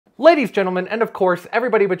Ladies, gentlemen, and of course,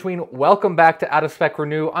 everybody between, welcome back to Out of Spec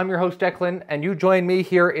Renew. I'm your host, Declan, and you join me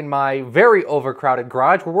here in my very overcrowded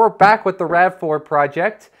garage where we're back with the RAV4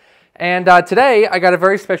 project. And today, I got a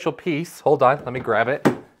very special piece. Hold on, let me grab it.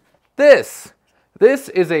 This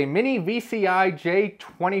is a mini VCI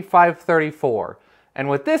J2534. And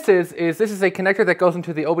what this is this is a connector that goes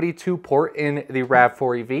into the OBD2 port in the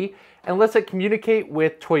RAV4 EV and lets it communicate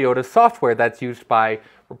with Toyota software that's used by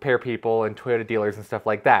repair people and Toyota dealers and stuff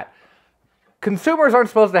like that. Consumers aren't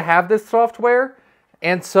supposed to have this software,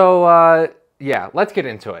 and so yeah, let's get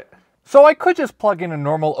into it. So I could just plug in a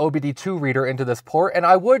normal OBD2 reader into this port and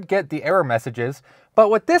I would get the error messages, but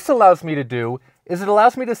what this allows me to do is it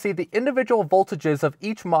allows me to see the individual voltages of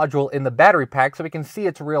each module in the battery pack so we can see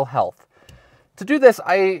its real health. To do this,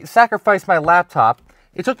 I sacrificed my laptop.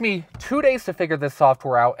 It took me 2 days to figure this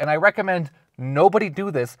software out, and I recommend nobody do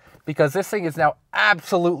this because this thing is now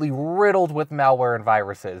absolutely riddled with malware and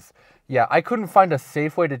viruses. Yeah, I couldn't find a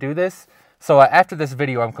safe way to do this, so after this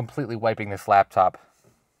video, I'm completely wiping this laptop.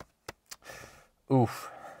 Oof.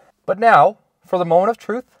 But now, for the moment of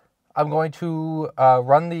truth, I'm going to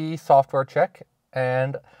run the software check,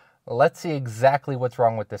 and let's see exactly what's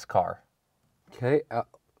wrong with this car. Okay.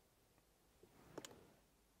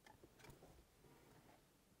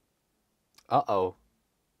 Uh-oh.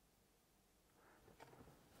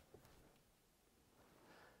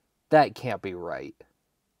 That can't be right.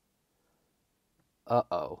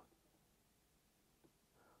 Uh-oh.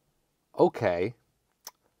 Okay.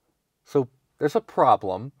 So there's a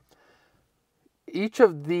problem. Each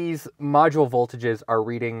of these module voltages are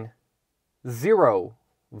reading 0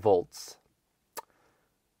 volts.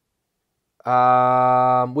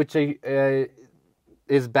 Which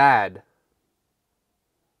is bad.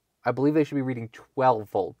 I believe they should be reading 12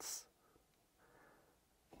 volts.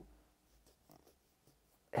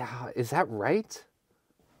 Is that right?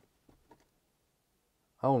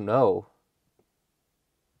 Oh no.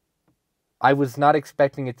 I was not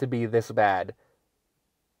expecting it to be this bad.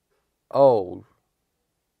 Oh.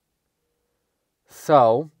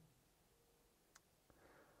 So.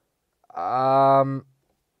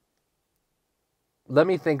 Let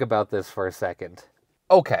me think about this for a second.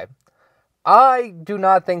 Okay. I do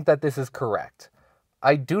not think that this is correct.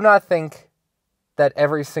 I do not think that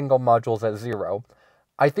every single module is at 0.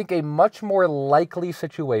 I think a much more likely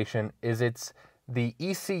situation is it's the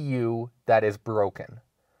ECU that is broken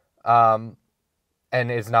and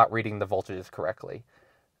is not reading the voltages correctly.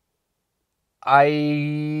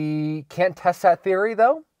 I can't test that theory,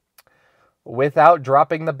 though, without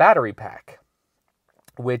dropping the battery pack,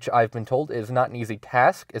 which I've been told is not an easy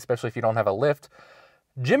task, especially if you don't have a lift.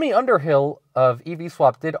 Jimmy Underhill of EV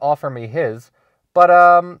Swap did offer me his, but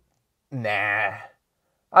nah.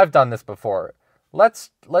 I've done this before. Let's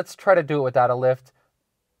try to do it without a lift.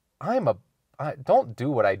 Don't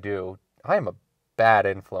do what I do. I am a bad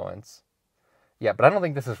influence. Yeah, but I don't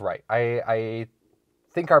think this is right. I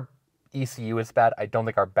think our ECU is bad. I don't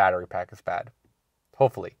think our battery pack is bad.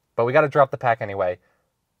 Hopefully. But we got to drop the pack anyway.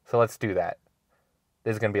 So let's do that.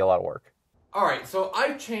 This is going to be a lot of work. Alright, so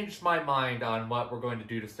I've changed my mind on what we're going to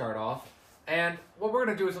do to start off, and what we're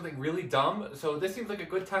going to do is something really dumb, so this seems like a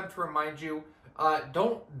good time to remind you,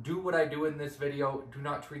 don't do what I do in this video, do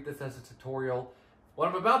not treat this as a tutorial. What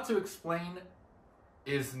I'm about to explain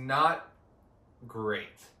is not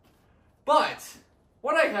great. But,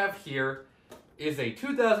 what I have here is a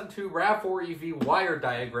 2002 RAV4 EV wire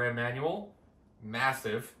diagram manual,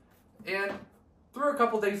 massive, and through a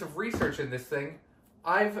couple days of research in this thing,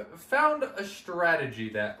 I've found a strategy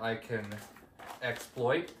that I can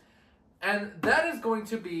exploit, and that is going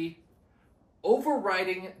to be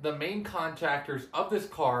overriding the main contactors of this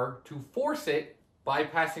car to force it,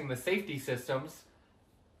 bypassing the safety systems,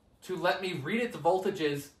 to let me read its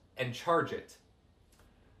voltages and charge it.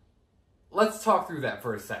 Let's talk through that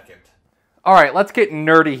for a second. Alright, let's get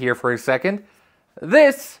nerdy here for a second.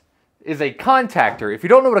 This is a contactor. If you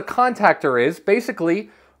don't know what a contactor is, basically,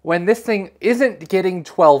 when this thing isn't getting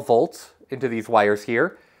 12 volts into these wires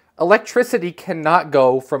here, electricity cannot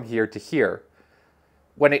go from here to here.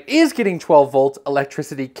 When it is getting 12 volts,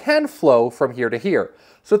 electricity can flow from here to here.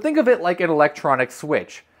 So think of it like an electronic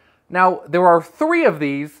switch. Now, there are 3 of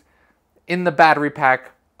these in the battery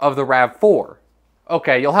pack of the RAV4.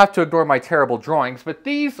 Okay, you'll have to ignore my terrible drawings, but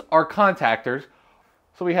these are contactors.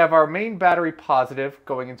 So we have our main battery positive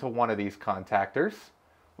going into one of these contactors.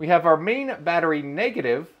 We have our main battery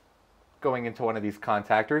negative going into one of these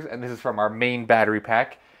contactors, and this is from our main battery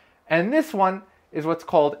pack. And this one is what's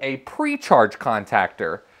called a pre-charge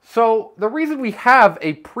contactor. So the reason we have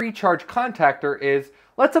a pre-charge contactor is,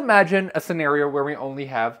 let's imagine a scenario where we only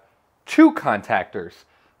have 2 contactors.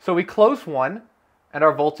 So we close one, and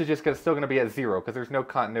our voltage is still going to be at 0 because there's no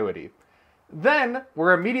continuity. Then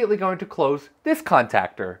we're immediately going to close this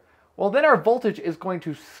contactor. Well, then our voltage is going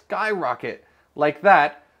to skyrocket like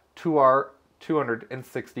that to our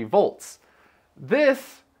 260 volts.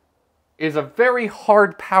 This is a very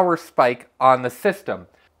hard power spike on the system.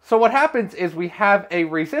 So what happens is we have a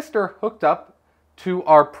resistor hooked up to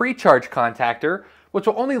our pre-charge contactor, which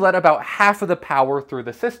will only let about half of the power through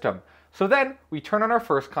the system. So then we turn on our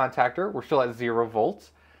first contactor, we're still at 0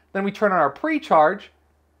 volts. Then we turn on our pre-charge,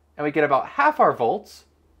 and we get about half our volts.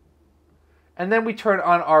 And then we turn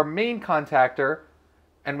on our main contactor,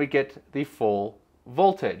 and we get the full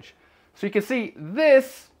voltage. So you can see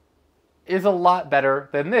this is a lot better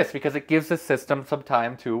than this because it gives the system some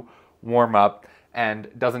time to warm up and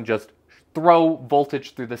doesn't just throw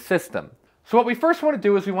voltage through the system. So what we first want to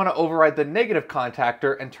do is we want to override the negative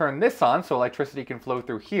contactor and turn this on so electricity can flow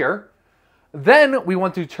through here. Then we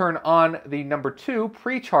want to turn on the number 2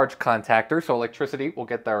 pre-charge contactor so electricity will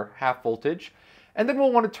get their half voltage. And then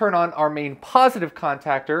we'll want to turn on our main positive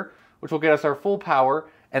contactor, which will get us our full power.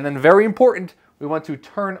 And then very important, we want to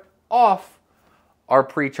turn off our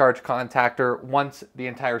pre-charge contactor once the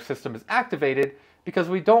entire system is activated because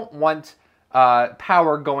we don't want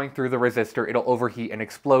power going through the resistor. It'll overheat and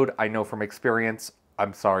explode. I know from experience.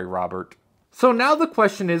 I'm sorry, Robert. So now the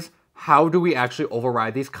question is, how do we actually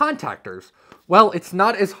override these contactors? Well, it's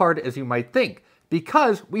not as hard as you might think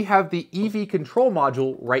because we have the EV control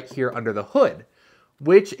module right here under the hood,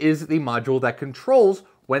 which is the module that controls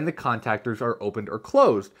when the contactors are opened or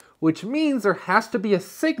closed, which means there has to be a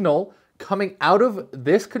signal coming out of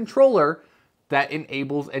this controller that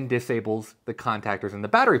enables and disables the contactors in the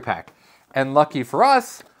battery pack. And lucky for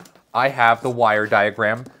us, I have the wire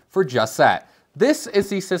diagram for just that. This is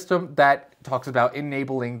the system that talks about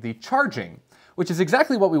enabling the charging, which is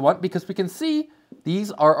exactly what we want because we can see these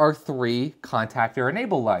are our 3 contactor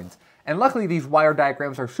enable lines. And luckily these wire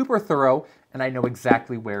diagrams are super thorough and I know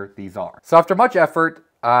exactly where these are. So after much effort,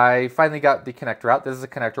 I finally got the connector out. This is the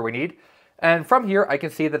connector we need. And from here, I can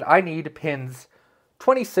see that I need pins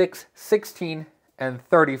 26, 16, and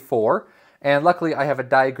 34. And luckily, I have a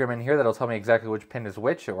diagram in here that'll tell me exactly which pin is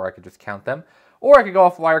which, or I could just count them. Or I could go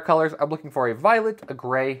off wire colors. I'm looking for a violet, a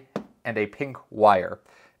gray, and a pink wire.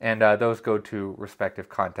 And those go to respective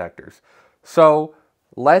contactors. So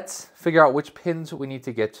let's figure out which pins we need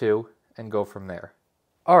to get to and go from there.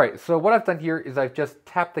 All right, so what I've done here is I've just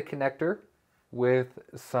tapped the connector with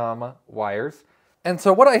some wires. And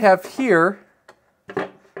so what I have here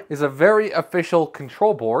is a very official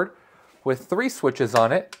control board with 3 switches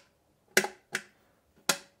on it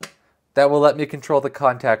that will let me control the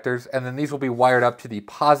contactors, and then these will be wired up to the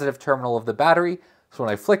positive terminal of the battery. So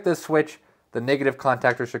when I flick this switch, the negative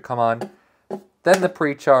contactor should come on, then the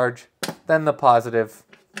pre-charge, then the positive.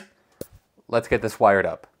 Let's get this wired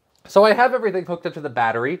up. So I have everything hooked up to the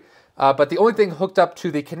battery, but the only thing hooked up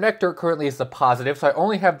to the connector currently is the positive, so I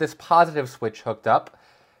only have this positive switch hooked up.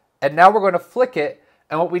 And now we're going to flick it,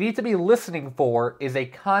 and what we need to be listening for is a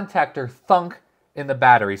contactor thunk in the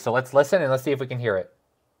battery. So let's listen and let's see if we can hear it.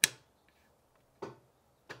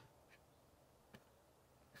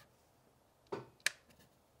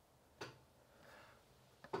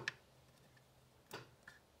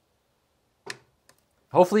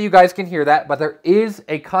 Hopefully you guys can hear that, but there is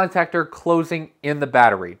a contactor closing in the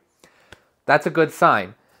battery. That's a good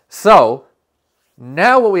sign. So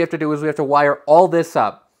now what we have to do is we have to wire all this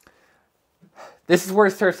up. This is where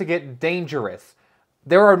it starts to get dangerous.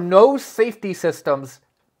 There are no safety systems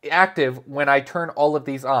active when I turn all of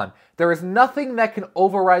these on. There is nothing that can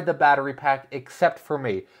override the battery pack except for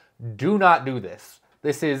me. Do not do this.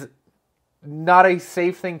 This is not a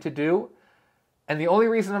safe thing to do. And the only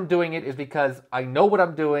reason I'm doing it is because I know what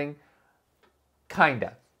I'm doing.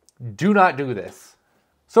 Kinda. Do not do this.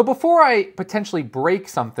 So before I potentially break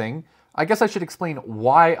something, I guess I should explain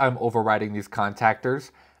why I'm overriding these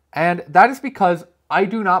contactors. And that is because I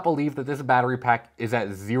do not believe that this battery pack is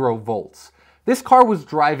at 0 volts. This car was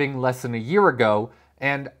driving less than a year ago,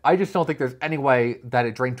 and I just don't think there's any way that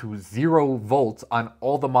it drained to 0 volts on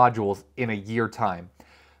all the modules in a year time.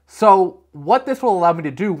 So what this will allow me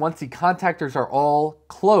to do once the contactors are all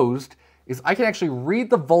closed is I can actually read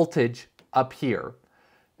the voltage up here.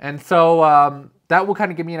 And so that will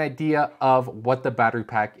kind of give me an idea of what the battery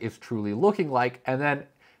pack is truly looking like. And then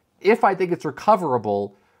if I think it's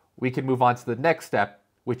recoverable, we can move on to the next step,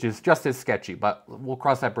 which is just as sketchy, but we'll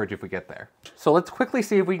cross that bridge if we get there. So let's quickly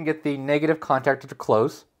see if we can get the negative contactor to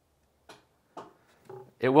close.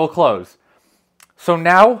 It will close. So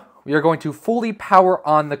now we are going to fully power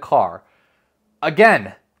on the car.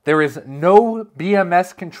 Again, There is no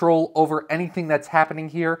BMS control over anything that's happening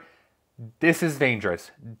here. This is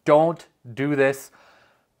dangerous. Don't do this.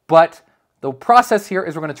 But the process here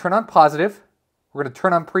is we're going to turn on positive, we're going to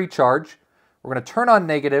turn on pre-charge, we're going to turn on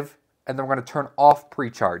negative, and then we're going to turn off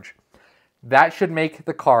pre-charge. That should make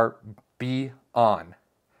the car be on.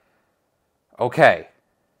 Okay.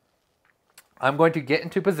 I'm going to get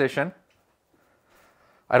into position.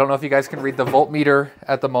 I don't know if you guys can read the voltmeter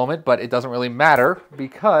at the moment, but it doesn't really matter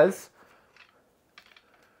because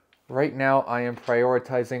right now I am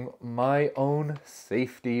prioritizing my own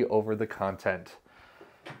safety over the content.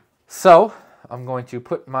 So I'm going to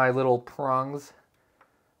put my little prongs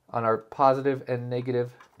on our positive and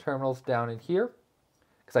negative terminals down in here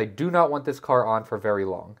because I do not want this car on for very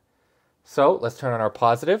long. So let's turn on our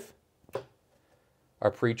positive,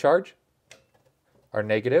 our pre-charge, our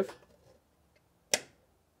negative.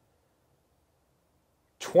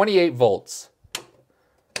 28 volts.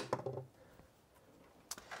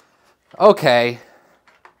 Okay.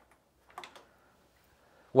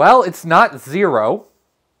 Well, it's not 0,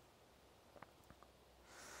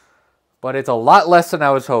 but it's a lot less than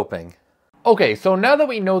I was hoping. Okay, so now that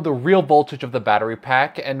we know the real voltage of the battery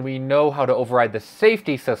pack and we know how to override the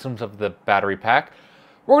safety systems of the battery pack,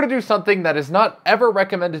 we're going to do something that is not ever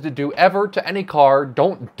recommended to do ever to any car.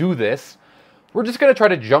 Don't do this. We're just going to try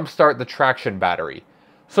to jumpstart the traction battery.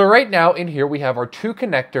 So right now in here we have our 2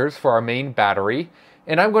 connectors for our main battery,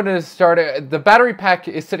 and I'm going to start the battery pack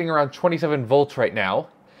is sitting around 27 volts right now,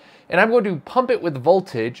 and I'm going to pump it with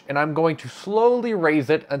voltage, and I'm going to slowly raise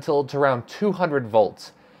it until it's around 200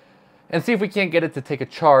 volts and see if we can't get it to take a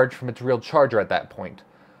charge from its real charger at that point.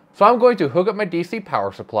 So I'm going to hook up my DC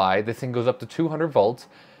power supply. This thing goes up to 200 volts,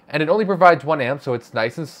 and it only provides 1 amp, so it's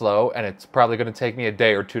nice and slow, and it's probably going to take me a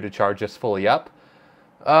day or 2 to charge this fully up.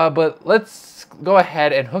 But let's go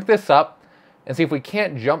ahead and hook this up and see if we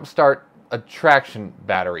can't jumpstart a traction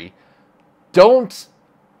battery. Don't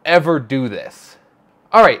ever do this.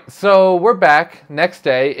 Alright, so we're back. Next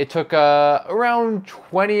day, it took around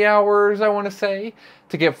 20 hours, I want to say,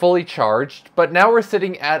 to get fully charged. But now we're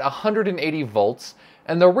sitting at 180 volts.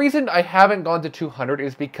 And the reason I haven't gone to 200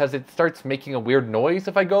 is because it starts making a weird noise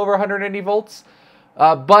if I go over 180 volts.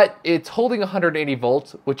 But it's holding 180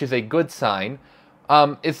 volts, which is a good sign.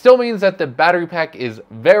 It still means that the battery pack is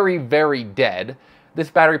very, very dead. This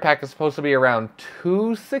battery pack is supposed to be around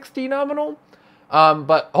 260 nominal.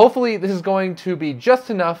 But hopefully this is going to be just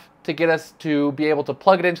enough to get us to be able to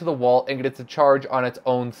plug it into the wall and get it to charge on its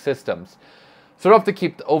own systems. So we don't have to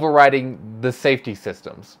keep overriding the safety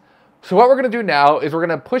systems. So what we're going to do now is we're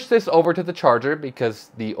going to push this over to the charger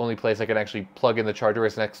because the only place I can actually plug in the charger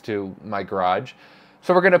is next to my garage.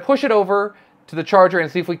 So we're going to push it over to the charger and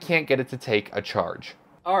see if we can't get it to take a charge.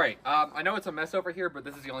 Alright, I know it's a mess over here, but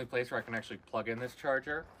this is the only place where I can actually plug in this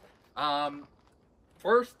charger.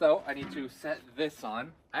 First, though, I need to set this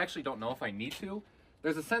on. I actually don't know if I need to.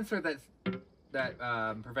 There's a sensor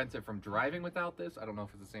that prevents it from driving without this. I don't know if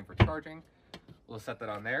it's the same for charging. We'll set that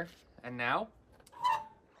on there. And now,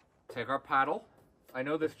 take our paddle. I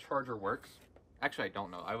know this charger works. Actually, I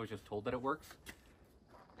don't know. I was just told that it works.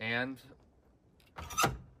 And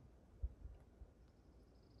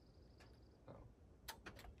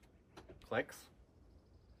clicks.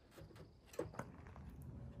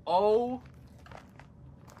 Oh,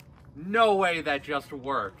 no way that just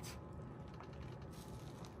worked.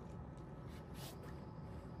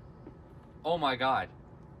 Oh my god.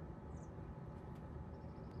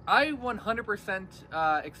 I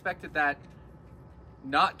 100% expected that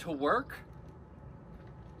not to work.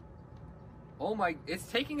 Oh my, it's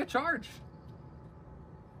taking a charge.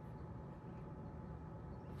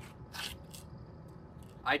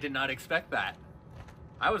 I did not expect that.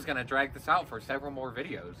 I was gonna drag this out for several more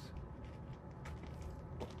videos.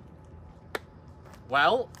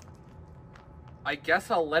 Well, I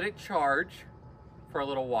guess I'll let it charge for a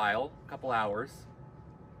little while, a couple hours.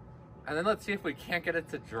 And then let's see if we can't get it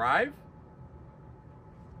to drive.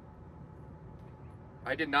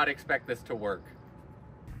 I did not expect this to work.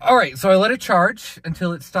 All right, so I let it charge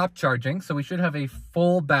until it stopped charging. So we should have a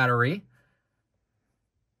full battery.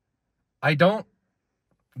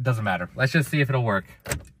 Doesn't matter. Let's just see if it'll work.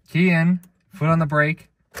 Key in, foot on the brake.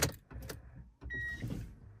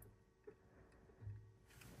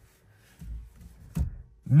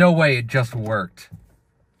 No way it just worked.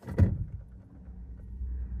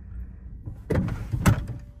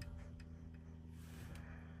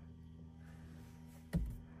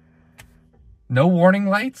 No warning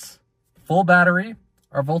lights, full battery,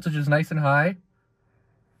 our voltage is nice and high.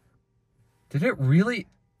 Did it really,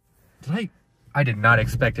 I did not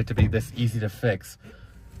expect it to be this easy to fix.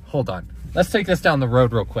 hold on. Let's take this down the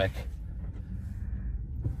road real quick.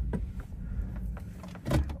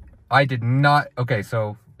 I did not, okay,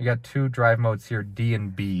 so we got two drive modes here, D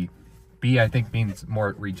and B. B, I think, means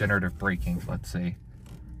more regenerative braking. Let's see.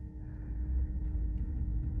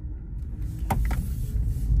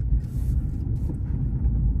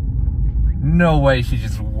 No way she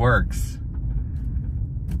just works.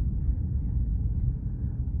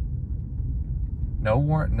 No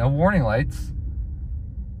warning lights.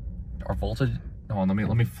 Our voltage, hold on,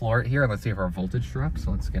 let me floor it here and let's see if our voltage drops.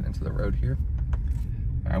 So let's get into the road here.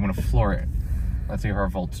 All right, I'm gonna floor it. Let's see if our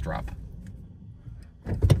volts drop.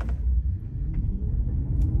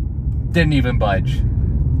 Didn't even budge.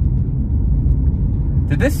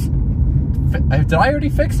 Did I already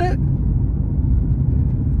fix it?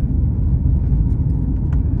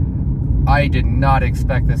 I did not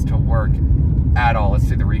expect this to work at all. Let's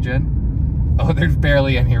see the regen. Oh, there's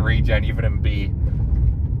barely any regen, even in B.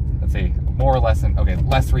 Let's see, more or less in, okay,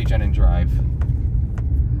 less regen in drive.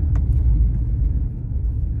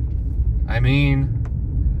 I mean,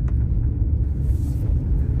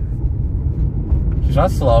 she's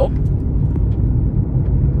not slow.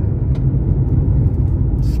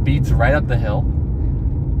 Speeds right up the hill.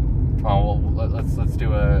 Oh, well, let's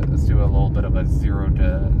do a little bit of a 0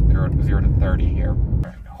 to 30 here.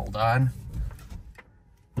 Right, hold on.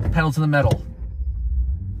 Pedal to the metal.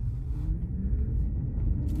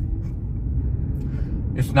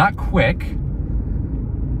 It's not quick,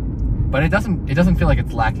 but it doesn't feel like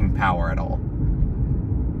it's lacking power at all.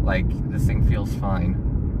 Like, this thing feels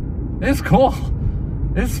fine. It's cool.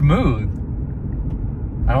 It's smooth.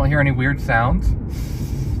 I don't hear any weird sounds.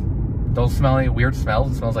 Don't smell any weird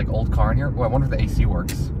smells. It smells like old car in here. Oh, I wonder if the AC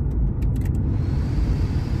works.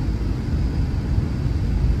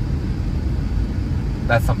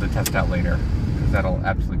 That's something to test out later, because that'll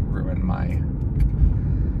absolutely ruin my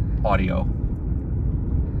audio.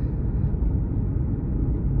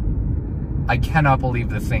 I cannot believe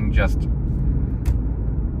this thing just...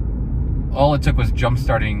 all it took was jump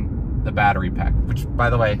starting the battery pack, which, by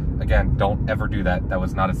the way, again, don't ever do that. That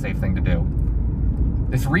was not a safe thing to do.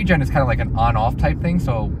 This regen is kind of like an on-off type thing,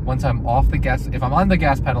 so once I'm off the gas, if I'm on the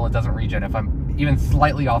gas pedal, it doesn't regen. If I'm even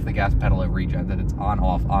slightly off the gas pedal, it regens. That it's on,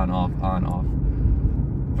 off, on, off, on, off.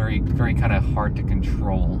 Very, very kind of hard to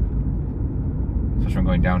control, especially when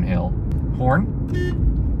going downhill.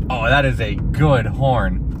 Horn? Oh, that is a good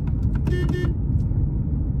horn.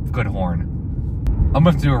 Good horn. I'm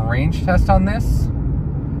going to do a range test on this.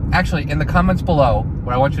 Actually, in the comments below,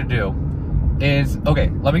 what I want you to do is, okay,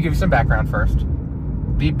 let me give you some background first.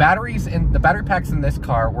 The battery packs in this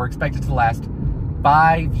car were expected to last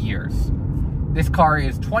 5 years. This car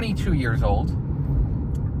is 22 years old,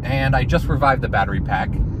 and I just revived the battery pack.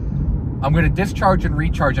 I'm going to discharge and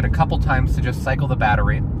recharge it a couple times to just cycle the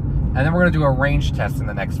battery, and then we're going to do a range test in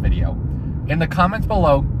the next video. In the comments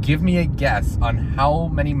below, give me a guess on how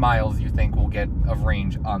many miles you think we'll get of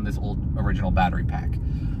range on this old original battery pack.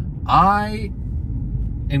 I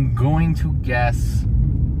am going to guess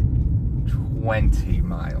 20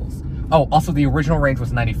 miles. Oh, also the original range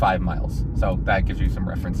was 95 miles, so that gives you some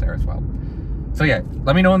reference there as well. So yeah,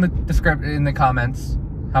 let me know in the comments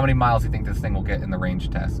how many miles you think this thing will get in the range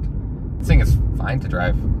test. This thing is fine to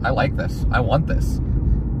drive. I like this. I want this.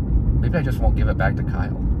 Maybe I just won't give it back to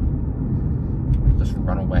Kyle. Just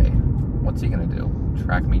run away. What's he gonna do?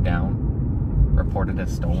 Track me down? Report it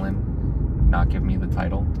as stolen? Not give me the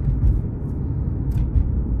title?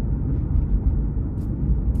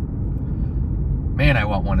 Man, I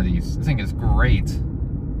want one of these. This thing is great.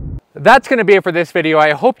 That's going to be it for this video.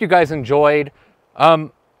 I hope you guys enjoyed.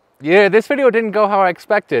 Yeah, this video didn't go how I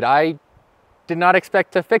expected. I did not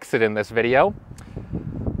expect to fix it in this video.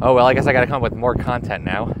 Oh, well, I guess I got to come up with more content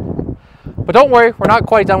now. But don't worry, we're not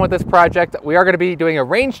quite done with this project. We are going to be doing a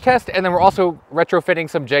range test, and then we're also retrofitting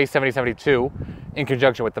some J7072 in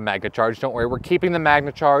conjunction with the Magna Charge. Don't worry, we're keeping the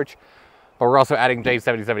Magna Charge, but we're also adding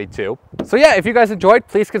J7072. So yeah, if you guys enjoyed,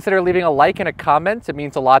 please consider leaving a like and a comment. It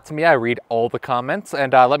means a lot to me. I read all the comments,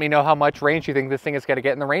 and let me know how much range you think this thing is going to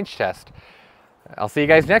get in the range test. I'll see you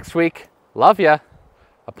guys next week. Love ya.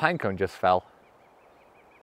 A pine cone just fell.